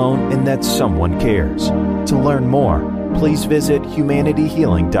is alone and that someone cares. To learn more, please visit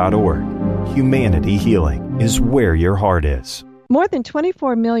humanityhealing.org. Humanity Healing is where your heart is. More than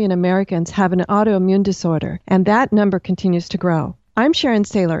 24 million Americans have an autoimmune disorder, and that number continues to grow. I'm Sharon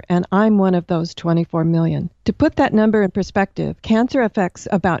Saylor, and I'm one of those 24 million. To put that number in perspective, cancer affects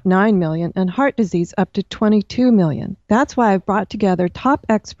about 9 million and heart disease up to 22 million. That's why I've brought together top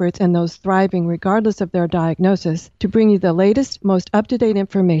experts and those thriving regardless of their diagnosis to bring you the latest, most up-to-date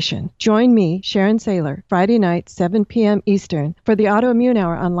information. Join me, Sharon Saylor, Friday night, 7 p.m. Eastern, for the Autoimmune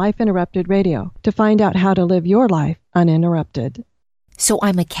Hour on Life Interrupted Radio to find out how to live your life uninterrupted. So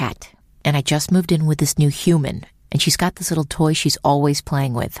I'm a cat, and I just moved in with this new human. And she's got this little toy she's always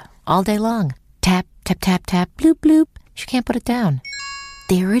playing with, all day long. Tap, tap, tap, tap, bloop, bloop. She can't put it down.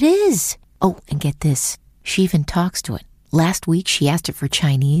 There it is. Oh, and get this. She even talks to it. Last week, she asked it for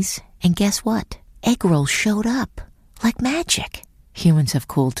Chinese, and guess what? Egg rolls showed up. Like magic. Humans have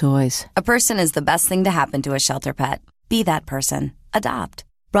cool toys. A person is the best thing to happen to a shelter pet. Be that person. Adopt.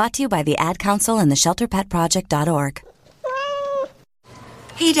 Brought to you by the Ad Council and the ShelterPetProject.org.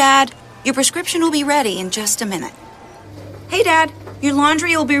 Hey, Dad. Your prescription will be ready in just a minute. Hey, Dad, your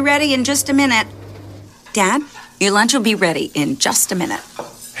laundry will be ready in just a minute. Dad, your lunch will be ready in just a minute.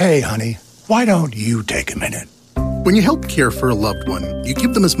 Hey, honey, why don't you take a minute? When you help care for a loved one, you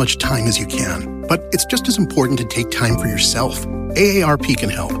give them as much time as you can. But it's just as important to take time for yourself. AARP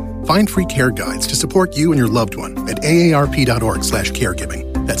can help. Find free care guides to support you and your loved one at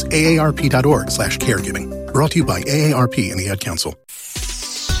aarp.org/caregiving. That's aarp.org/caregiving. Brought to you by AARP and the Ad Council.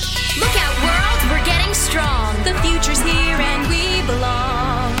 Look out, world, we're getting strong. The future's here and we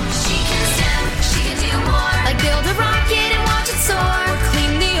belong. She can step, she can do more. Like build a rocket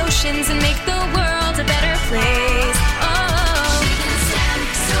solutions and make the world a better place. Oh, she can STEM,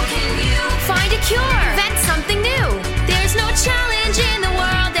 so can you. Find a cure, invent something new. There's no challenge in the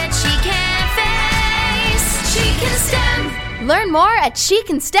world that she can't face. She can STEM. Learn more at She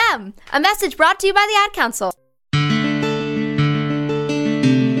Can STEM. A message brought to you by the Ad Council.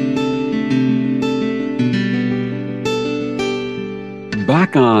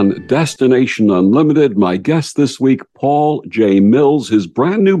 Back on Destination Unlimited, my guest this week, Paul J. Mills, his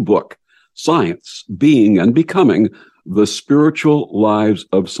brand new book, Science, Being and Becoming, The Spiritual Lives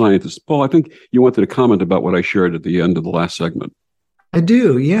of Scientists. Paul, I think you wanted to comment about what I shared at the end of the last segment. I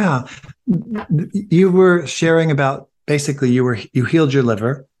do, yeah. You were sharing about, basically, you healed your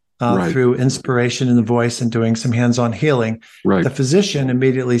liver Right. through inspiration in the voice and doing some hands-on healing. Right. The physician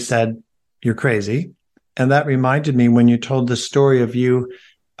immediately said, "You're crazy." And that reminded me when you told the story of you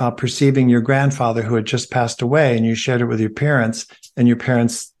perceiving your grandfather who had just passed away, and you shared it with your parents, and your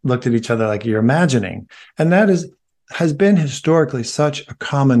parents looked at each other like, "You're imagining." And that has been historically such a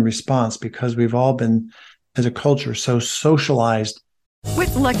common response because we've all been, as a culture, so socialized.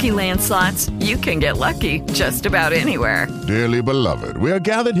 With Lucky Land Slots, you can get lucky just about anywhere. Dearly beloved, we are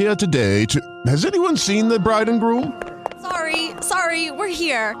gathered here today to... Has anyone seen the bride and groom? Sorry, we're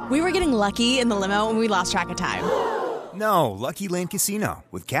here. We were getting lucky in the limo and we lost track of time. No, Lucky Land Casino,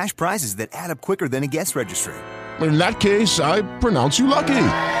 with cash prizes that add up quicker than a guest registry. In that case, I pronounce you lucky.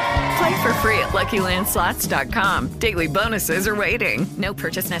 Play for free at LuckyLandSlots.com. Daily bonuses are waiting. No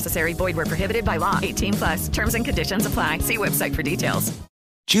purchase necessary. Void where prohibited by law. 18+. Terms and conditions apply. See website for details.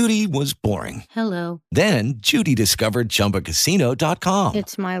 Judy was boring. Hello. Then Judy discovered ChumbaCasino.com.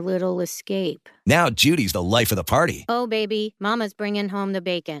 It's my little escape. Now Judy's the life of the party. Oh, baby, mama's bringing home the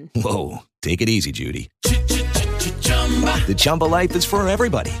bacon. Whoa, take it easy, Judy. The Chumba life is for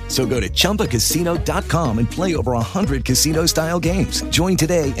everybody. So go to ChumbaCasino.com and play over 100 casino-style games. Join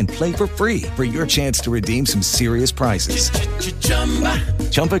today and play for free for your chance to redeem some serious prizes.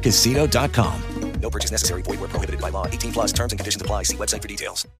 ChumbaCasino.com. No purchase necessary. Void where prohibited by law. 18+. Terms and conditions apply. See website for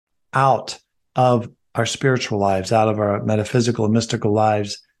details. Out of our spiritual lives, out of our metaphysical and mystical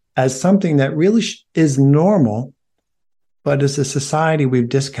lives, as something that really is normal, but as a society we've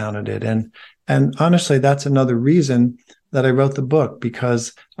discounted it. And honestly, that's another reason that I wrote the book,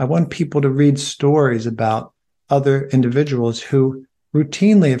 because I want people to read stories about other individuals who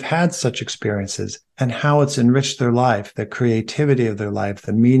routinely have had such experiences and how it's enriched their life, the creativity of their life,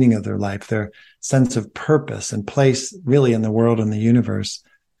 the meaning of their life, their sense of purpose and place really in the world and the universe.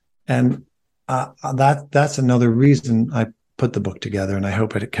 And that's another reason I put the book together, and I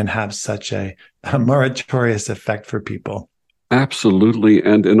hope it can have such a meritorious effect for people. Absolutely.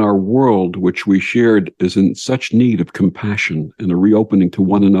 And in our world, which we shared, is in such need of compassion and a reopening to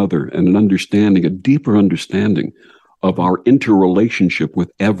one another and an understanding, a deeper understanding of our interrelationship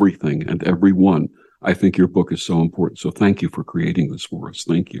with everything and everyone, I think your book is so important. So thank you for creating this for us.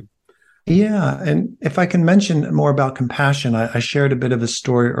 Thank you. Yeah. And if I can mention more about compassion, I shared a bit of a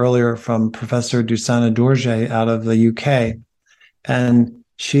story earlier from Professor Dusanna Dorje out of the UK. And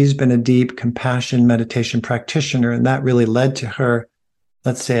she's been a deep compassion meditation practitioner, and that really led to her,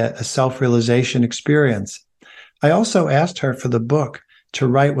 let's say, a self-realization experience. I also asked her for the book to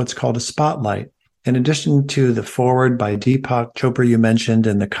write what's called a spotlight. In addition to the foreword by Deepak Chopra you mentioned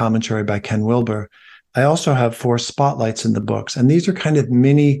and the commentary by Ken Wilber, I also have 4 spotlights in the books. And these are kind of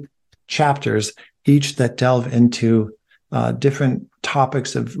mini chapters, each that delve into different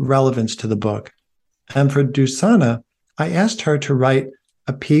topics of relevance to the book. And for Dusanna, I asked her to write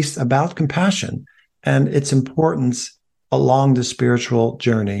a piece about compassion and its importance along the spiritual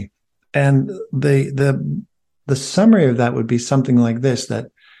journey. And the summary of that would be something like this,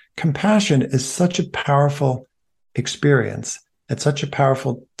 that compassion is such a powerful experience. It's such a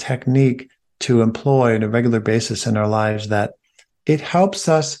powerful technique to employ on a regular basis in our lives that it helps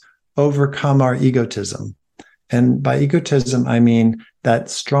us overcome our egotism. And by egotism, I mean that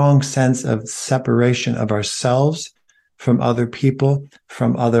strong sense of separation of ourselves from other people,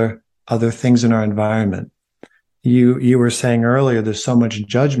 from other things in our environment. You were saying earlier, there's so much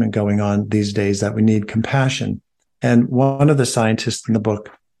judgment going on these days that we need compassion. And one of the scientists in the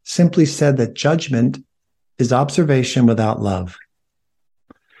book simply said that judgment is observation without love.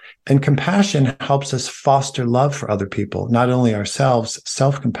 And compassion helps us foster love for other people, not only ourselves,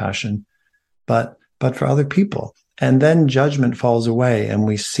 self-compassion, but for other people. And then judgment falls away and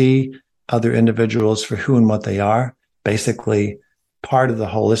we see other individuals for who and what they are, basically part of the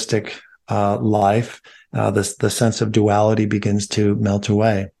holistic life. The sense of duality begins to melt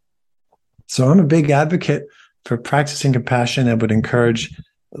away. So I'm a big advocate for practicing compassion and would encourage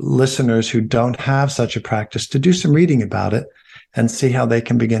listeners who don't have such a practice to do some reading about it and see how they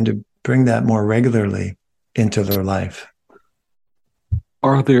can begin to bring that more regularly into their life.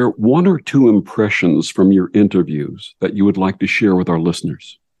 Are there one or two impressions from your interviews that you would like to share with our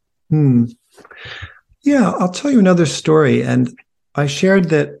listeners? Yeah, I'll tell you another story. And I shared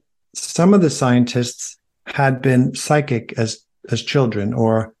that some of the scientists had been psychic as children,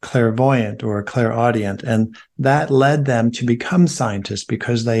 or clairvoyant or clairaudient, and that led them to become scientists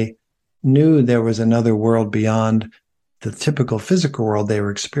because they knew there was another world beyond the typical physical world they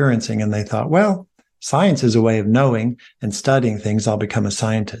were experiencing. And they thought, well, science is a way of knowing and studying things. I'll become a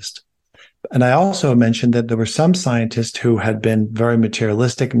scientist. And I also mentioned that there were some scientists who had been very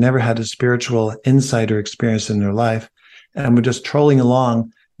materialistic, never had a spiritual insight or experience in their life, and were just trolling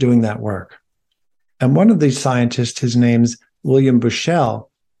along doing that work. And one of these scientists, his name's William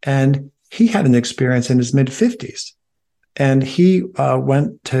Bushell, and he had an experience in his mid-50s. And he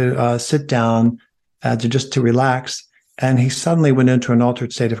went to sit down to relax, and he suddenly went into an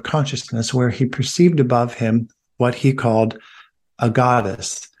altered state of consciousness where he perceived above him what he called a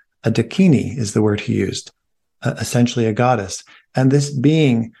goddess. A dakini is the word he used, essentially a goddess. And this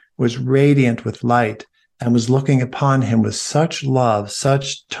being was radiant with light and was looking upon him with such love,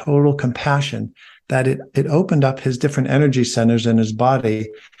 such total compassion, that it opened up his different energy centers in his body,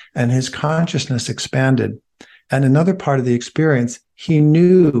 and his consciousness expanded. And another part of the experience, he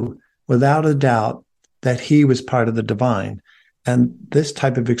knew without a doubt that he was part of the divine. And this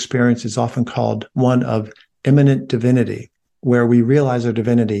type of experience is often called one of immanent divinity, where we realize our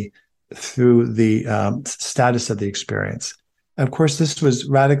divinity through the status of the experience. Of course, this was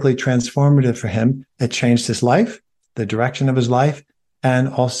radically transformative for him. It changed his life, the direction of his life, and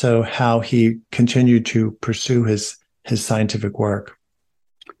also how he continued to pursue his scientific work.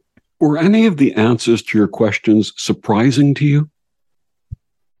 Were any of the answers to your questions surprising to you?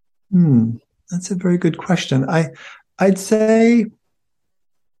 That's a very good question. I'd say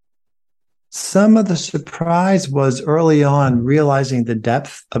some of the surprise was early on realizing the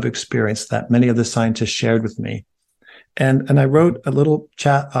depth of experience that many of the scientists shared with me. And I wrote a little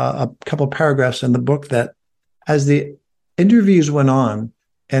a couple of paragraphs in the book that as the interviews went on,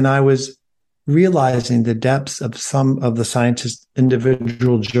 and I was realizing the depths of some of the scientists'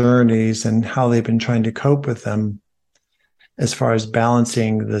 individual journeys and how they've been trying to cope with them as far as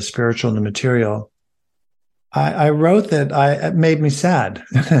balancing the spiritual and the material, I wrote that it made me sad.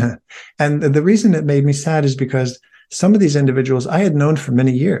 And the reason it made me sad is because some of these individuals I had known for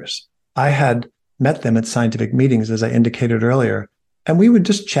many years. I had met them at scientific meetings, as I indicated earlier, and we would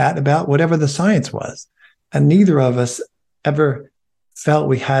just chat about whatever the science was. And neither of us ever felt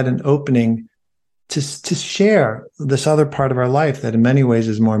we had an opening to share this other part of our life that in many ways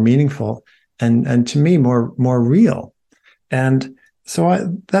is more meaningful and to me more real. And so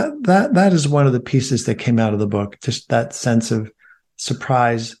that is one of the pieces that came out of the book, just that sense of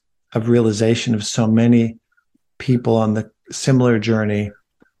surprise, of realization of so many people on the similar journey,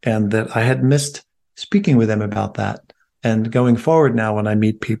 and that I had missed speaking with them about that. And going forward now, when I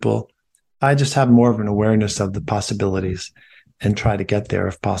meet people, I just have more of an awareness of the possibilities and try to get there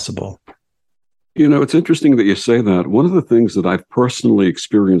if possible. You know, it's interesting that you say that. One of the things that I've personally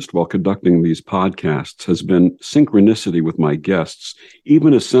experienced while conducting these podcasts has been synchronicity with my guests,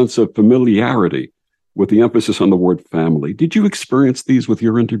 even a sense of familiarity with the emphasis on the word family. Did you experience these with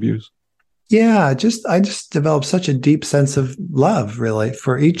your interviews? Yeah, I just developed such a deep sense of love, really,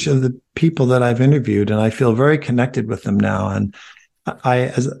 for each of the people that I've interviewed, and I feel very connected with them now. And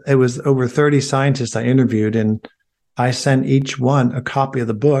it was over 30 scientists I interviewed, and I sent each one a copy of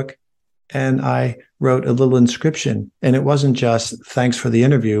the book, and I wrote a little inscription. And it wasn't just thanks for the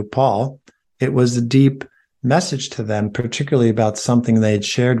interview, Paul. It was a deep message to them, particularly about something they had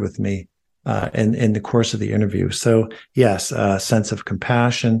shared with me in the course of the interview. So yes, a sense of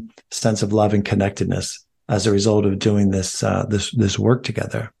compassion, sense of love and connectedness as a result of doing this work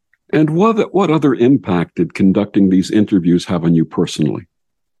together. And what other impact did conducting these interviews have on you personally?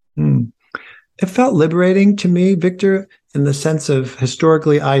 It felt liberating to me, Victor, in the sense of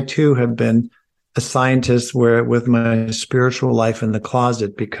historically, I too have been a scientist with my spiritual life in the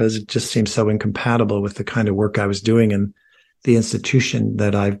closet, because it just seems so incompatible with the kind of work I was doing in the institution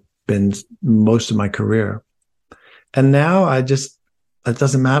that I've been most of my career. And now it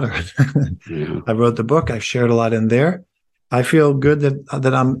doesn't matter. Yeah. I wrote the book. I've shared a lot in there. I feel good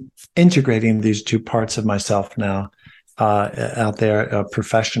that I'm integrating these two parts of myself now out there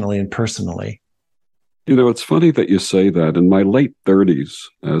professionally and personally. You know, it's funny that you say that. In my late 30s,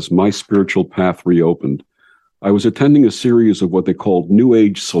 as my spiritual path reopened, I was attending a series of what they called New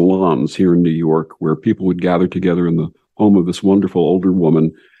Age salons here in New York, where people would gather together in the home of this wonderful older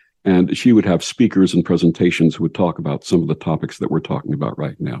woman And she would have speakers and presentations who would talk about some of the topics that we're talking about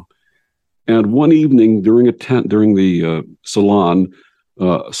right now. And one evening during the salon,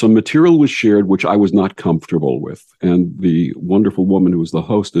 some material was shared which I was not comfortable with. And the wonderful woman who was the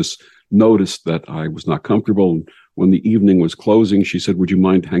hostess noticed that I was not comfortable. And when the evening was closing, she said, "Would you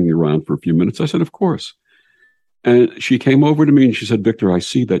mind hanging around for a few minutes?" I said, "Of course." And she came over to me and she said, "Victor, I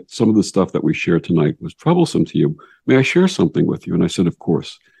see that some of the stuff that we shared tonight was troublesome to you. May I share something with you?" And I said, "Of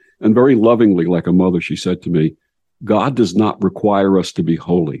course." And very lovingly, like a mother, she said to me, "God does not require us to be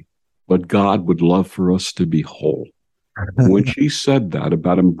holy, but God would love for us to be whole." When she said that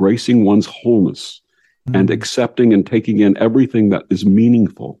about embracing one's wholeness and accepting and taking in everything that is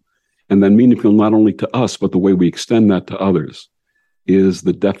meaningful, and then meaningful not only to us, but the way we extend that to others, is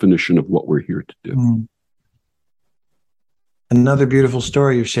the definition of what we're here to do. Another beautiful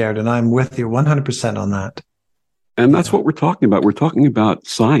story you shared, and I'm with you 100% on that. And that's what we're talking about. We're talking about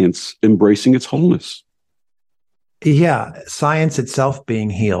science embracing its wholeness. Yeah, science itself being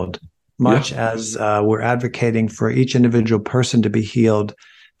healed, much as we're advocating for each individual person to be healed.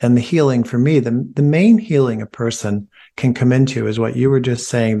 And the healing, for me, the main healing a person can come into is what you were just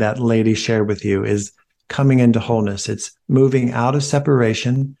saying that lady shared with you, is coming into wholeness. It's moving out of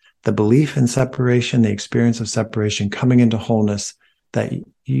separation, the belief in separation, the experience of separation, coming into wholeness, that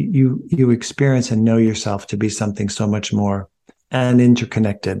you experience and know yourself to be something so much more and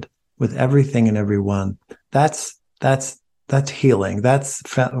interconnected with everything and everyone. That's healing. That's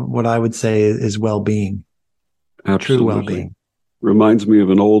what I would say is well-being. Absolutely. True well-being. Reminds me of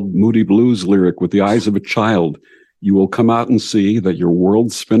an old Moody Blues lyric, "With the eyes of a child, you will come out and see that your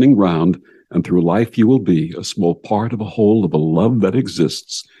world's spinning round, and through life you will be a small part of a whole of a love that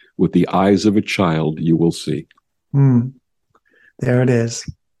exists. With the eyes of a child, you will see." There it is.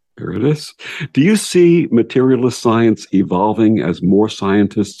 There it is. Do you see materialist science evolving as more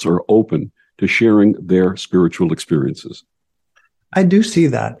scientists are open to sharing their spiritual experiences? I do see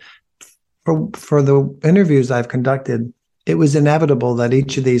that. For the interviews I've conducted, it was inevitable that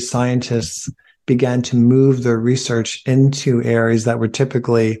each of these scientists began to move their research into areas that were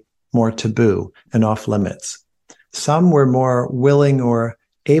typically more taboo and off limits. Some were more willing or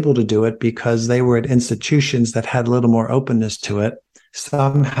able to do it because they were at institutions that had a little more openness to it.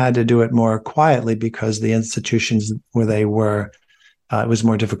 Some had to do it more quietly because the institutions where they were, it was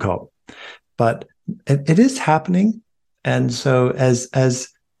more difficult. But it is happening. And so as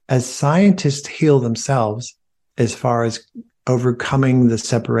scientists heal themselves, as far as overcoming the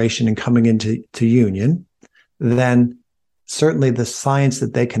separation and coming into union, then certainly the science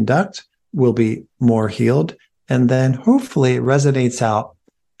that they conduct will be more healed. And then hopefully it resonates out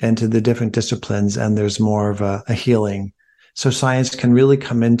into the different disciplines, and there's more of a healing. So science can really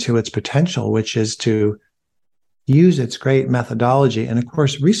come into its potential, which is to use its great methodology and, of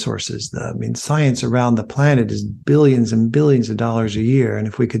course, resources. Science around the planet is billions and billions of dollars a year. And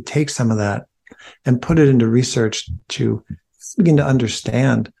if we could take some of that and put it into research to begin to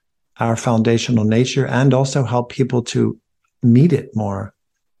understand our foundational nature and also help people to meet it more,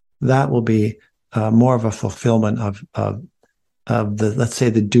 that will be more of a fulfillment of the, let's say,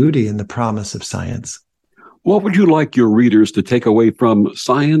 the duty and the promise of science. What would you like your readers to take away from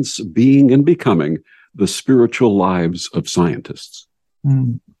Science Being and Becoming: The Spiritual Lives of Scientists?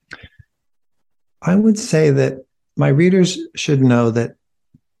 I would say that my readers should know that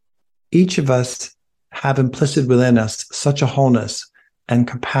each of us have implicit within us such a wholeness and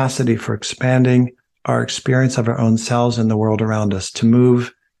capacity for expanding our experience of our own selves and the world around us, to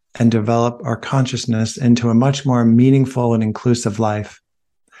move and develop our consciousness into a much more meaningful and inclusive life.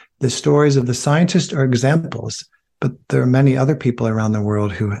 The stories of the scientists are examples, but there are many other people around the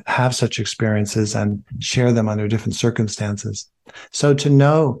world who have such experiences and share them under different circumstances. So to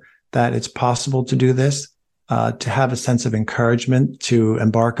know that it's possible to do this, to have a sense of encouragement to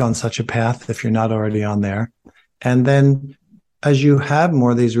embark on such a path if you're not already on there. And then as you have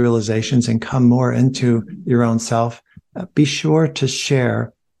more of these realizations and come more into your own self, be sure to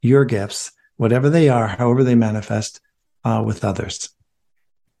share your gifts, whatever they are, however they manifest, with others.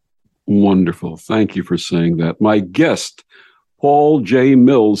 Wonderful. Thank you for saying that. My guest, Paul J.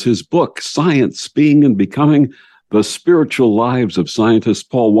 Mills, his book, Science, Being and Becoming: The Spiritual Lives of Scientists.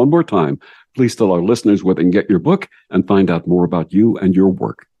 Paul, one more time, please tell our listeners where they can get your book and find out more about you and your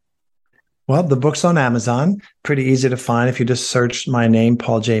work. Well, the book's on Amazon. Pretty easy to find. If you just search my name,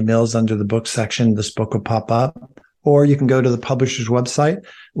 Paul J. Mills, under the book section, this book will pop up. Or you can go to the publisher's website,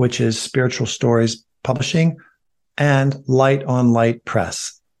 which is Spiritual Stories Publishing and Light on Light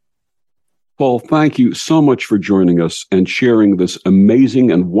Press. Paul, thank you so much for joining us and sharing this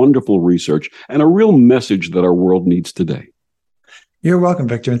amazing and wonderful research and a real message that our world needs today. You're welcome,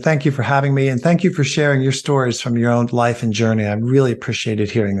 Victor, and thank you for having me, and thank you for sharing your stories from your own life and journey. I really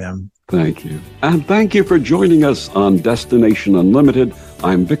appreciated hearing them. Thank you. And thank you for joining us on Destination Unlimited.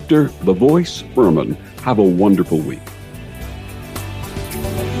 I'm Victor, the Voice Furman. Have a wonderful week.